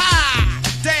ha ha!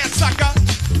 Damn, sucker.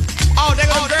 Oh, they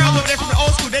got girls over there from the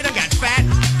old school. They done got fat.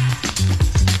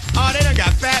 Oh, they done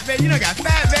got fat, baby. You done got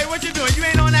fat, baby. What you doing? You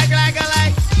ain't on that like.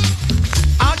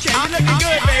 Okay, you looking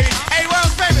good, baby. Hey,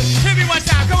 world's famous. Hit me one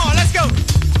time. Come on, let's go.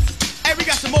 Hey, we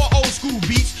got some more old school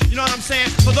beats. You know what I'm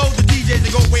saying? For those the DJs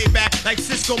that go way back, like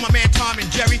Cisco, my man Tom and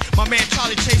Jerry, my man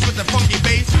Charlie Chase with the funky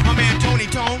bass, my man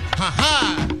Tony Tone. Ha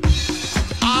ha.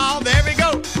 Oh, there we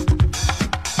go.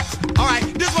 All right,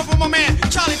 this one for my man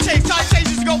Charlie Chase. Charlie Chase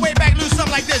used to go way back, lose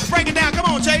something like this. Break it down. Come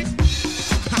on, Chase.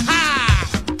 Ha ha.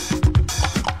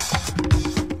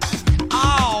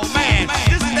 Oh man,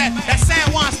 this is that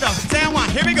San Juan stuff. San Juan.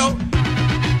 Here we go.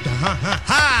 Ha ha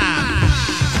ha.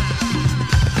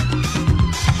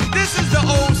 This is the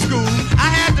old school. I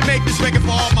had to make this record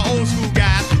for all my old school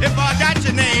guys. If I got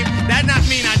your name, that not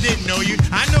mean I didn't know you.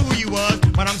 I know who you was,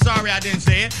 but I'm sorry I didn't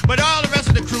say it. But all the rest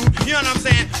of the crew, you know what I'm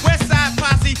saying? West Side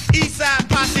Posse, East Side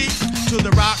Posse, to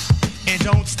the rock and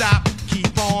don't stop,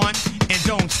 keep on and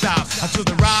don't stop. To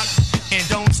the rock and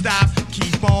don't stop,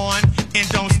 keep on and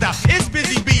don't stop. It's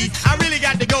Busy B. I really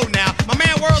got to go now. My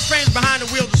man World's Famous behind the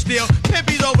wheels of steel.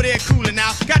 Pimpy's over there cooling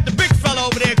out. Got the big fella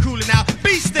over there cooling out.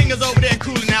 Beast Stinger's over there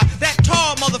cooling out. That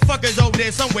tall motherfucker's over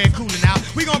there somewhere cooling out.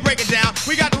 We gonna break it down.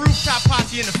 We got the rooftop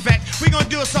posse in effect. We gonna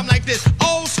do something like this.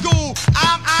 Old school,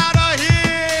 I'm out of here.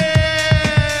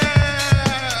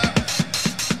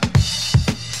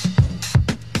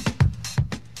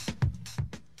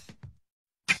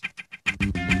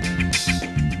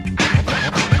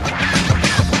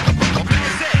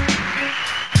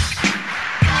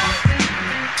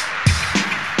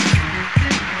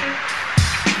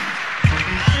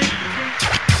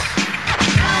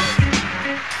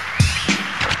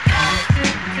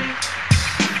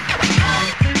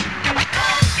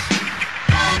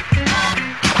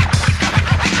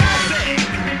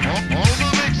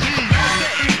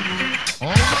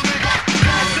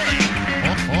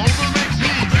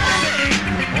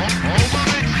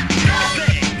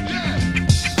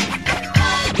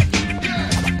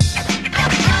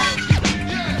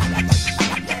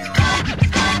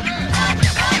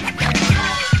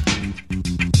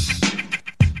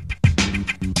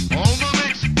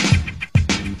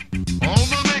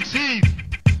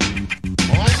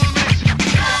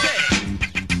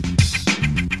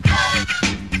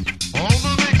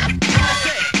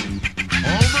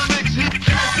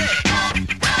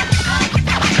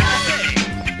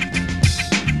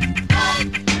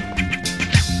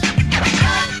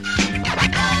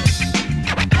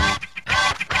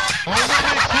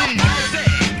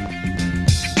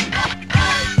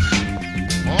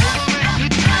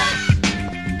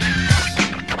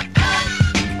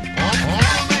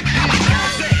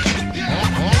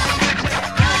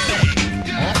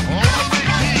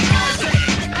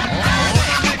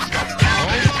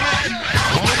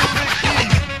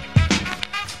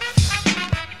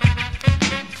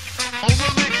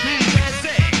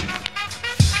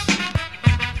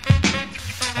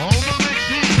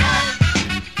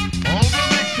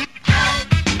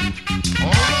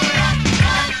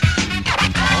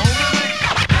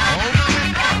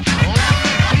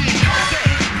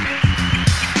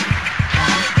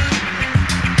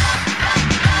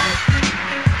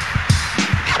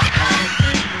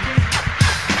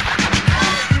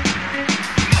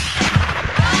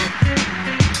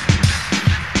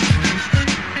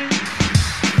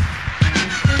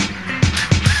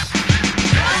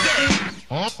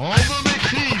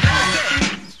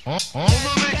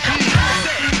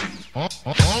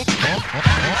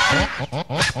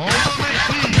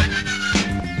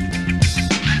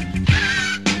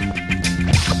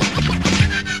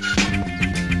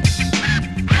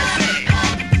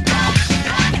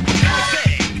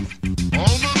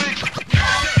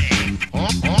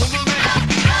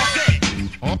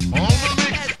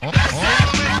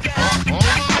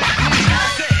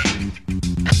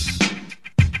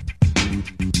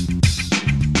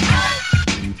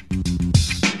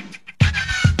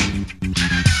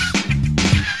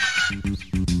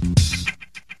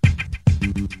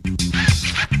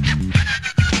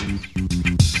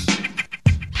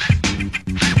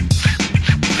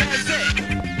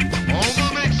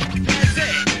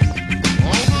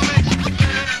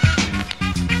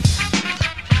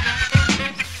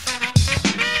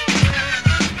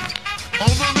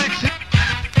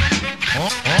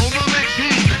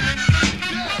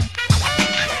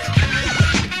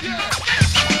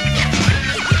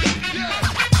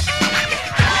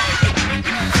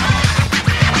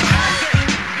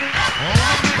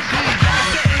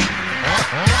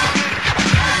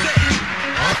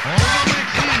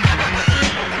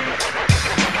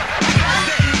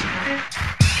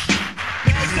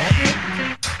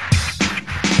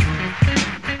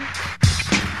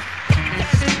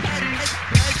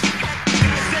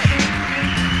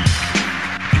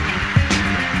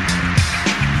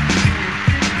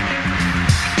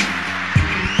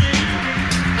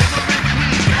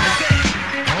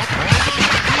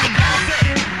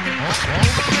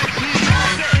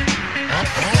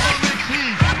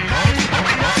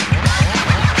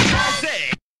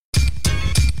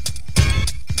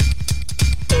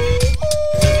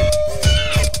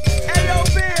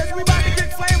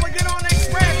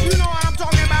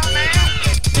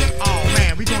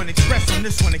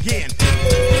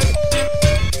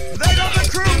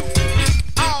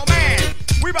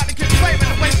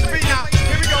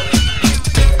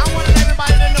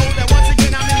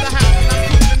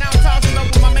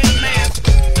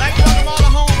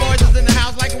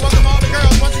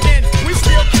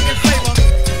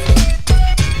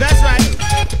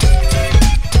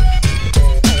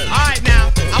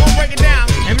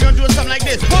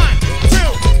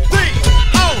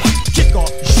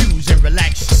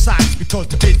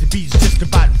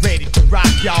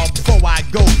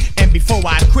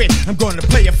 I'm gonna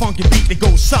play a funky beat that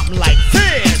goes something like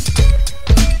this.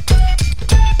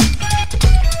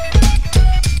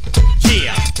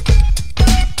 Yeah.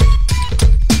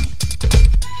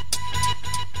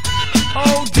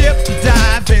 Oh, dip,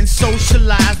 dive, and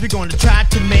socialize. We're gonna try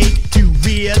to make you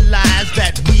realize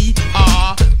that we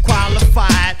are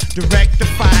qualified,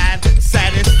 rectified,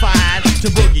 satisfied to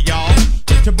boogie y'all,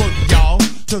 to boogie y'all,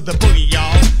 to the boogie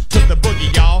y'all, to the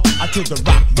boogie y'all, to the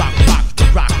rock, rock, rock, the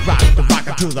rock, rock, the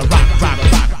rocker to the rock, rock,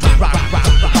 rock, the rock, rock,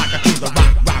 the rocker to the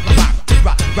rock, rock, rock, the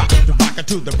rock, rock, the rocker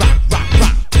to the rock, rock,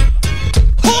 rock.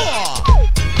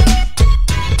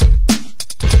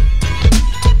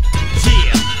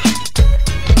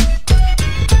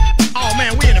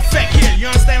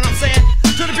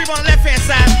 On the left hand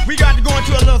side, we got to go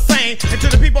into a little thing, and to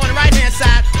the people on the right hand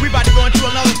side, we about to go into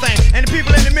another thing. And the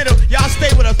people in the middle, y'all stay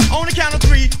with us. On the count of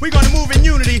three, we're gonna move in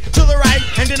unity to the right,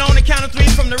 and then on the count of three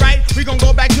from the right, we're gonna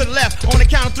go back to the left. On the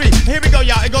count of three, here we go,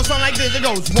 y'all. It goes something like this. It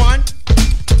goes 1,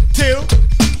 2,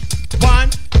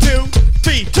 1, 2,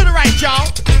 3. To the right, y'all.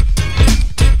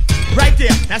 Right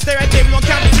there. Now stay right there. We're gonna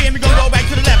count to three, and we're gonna go back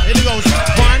to the left. And it goes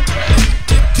 1,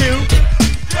 2,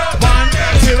 1,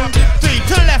 2, 3.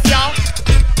 To the left, y'all.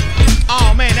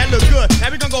 Oh man, that look good.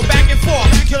 Now we're gonna go back and forth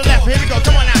to the left. Here we go.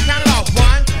 Come on now, count it off.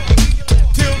 1,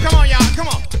 2, come on y'all, come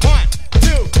on. 1,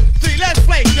 2, 3, let's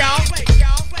flake y'all.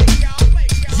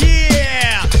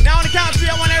 Yeah. Now on the count of three,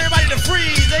 I want everybody to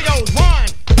freeze. It goes 1,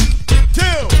 2,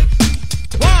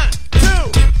 1,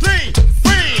 2, 3,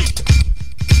 freeze.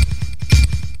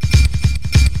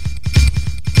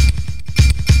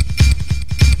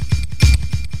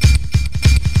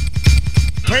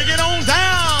 Break it on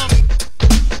down.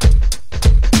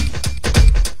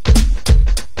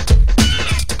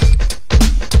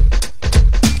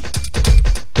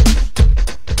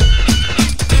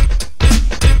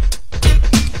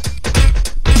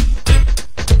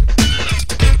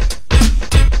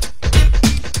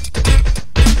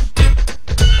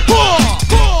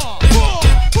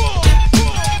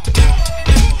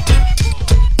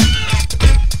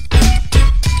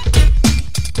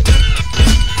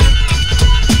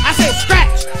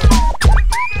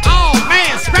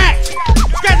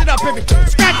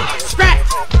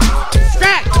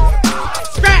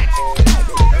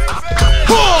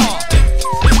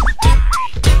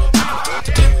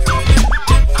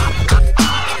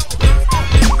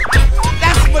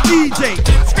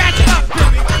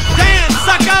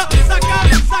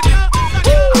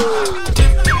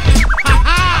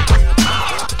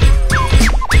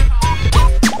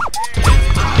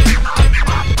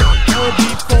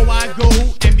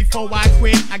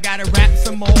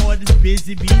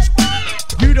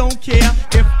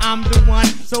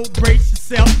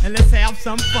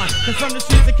 Some fun, cause from the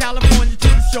streets of California to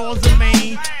the shores of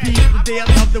Maine, people there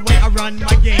love the way I run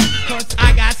my game. Cause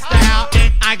I got style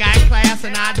and I got class,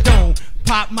 and I don't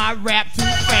pop my rap too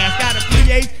fast. Got a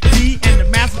PhD and a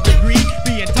master's degree,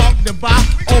 being talked about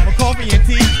over coffee and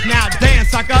tea. Now dance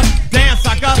sucker, dance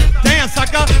sucker, dance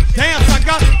sucker, dance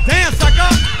sucker, dance sucker.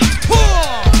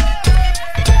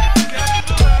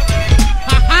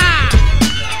 Ha ha!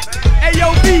 Hey yo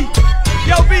B,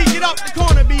 get off the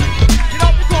corner B. Get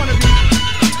off the corner B.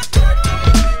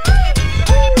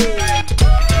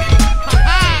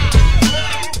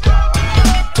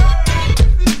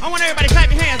 I want everybody to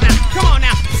clap your hands now. Come on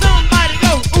now. Somebody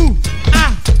go ooh,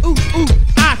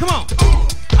 ah, come on. Ooh,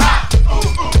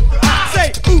 ah,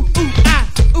 say ooh, ah,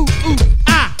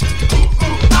 ah.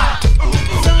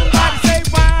 Somebody say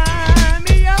wind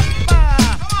me up,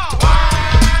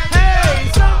 Hey,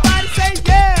 somebody say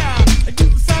yeah. You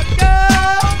the sucker.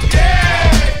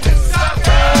 Yeah,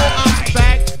 sucker. I'm the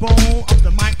backbone of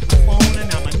the microphone, and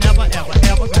I'm never, ever,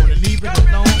 ever gonna leave it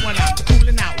alone when I'm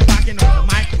cooling out, rocking on the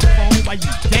microphone while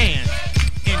you dance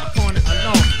in the corner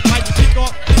alone. While you kick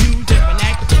off the shoes and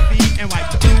relax your feet, and while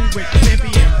you do with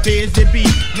Pimpy and Busy Bee.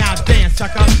 Now dance,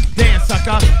 sucker, dance,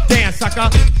 sucker, dance, sucker.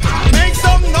 Make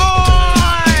some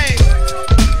noise!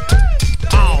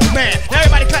 Oh man,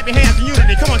 everybody clap your hands in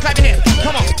unity. Come on, clap your hands.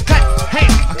 Come on.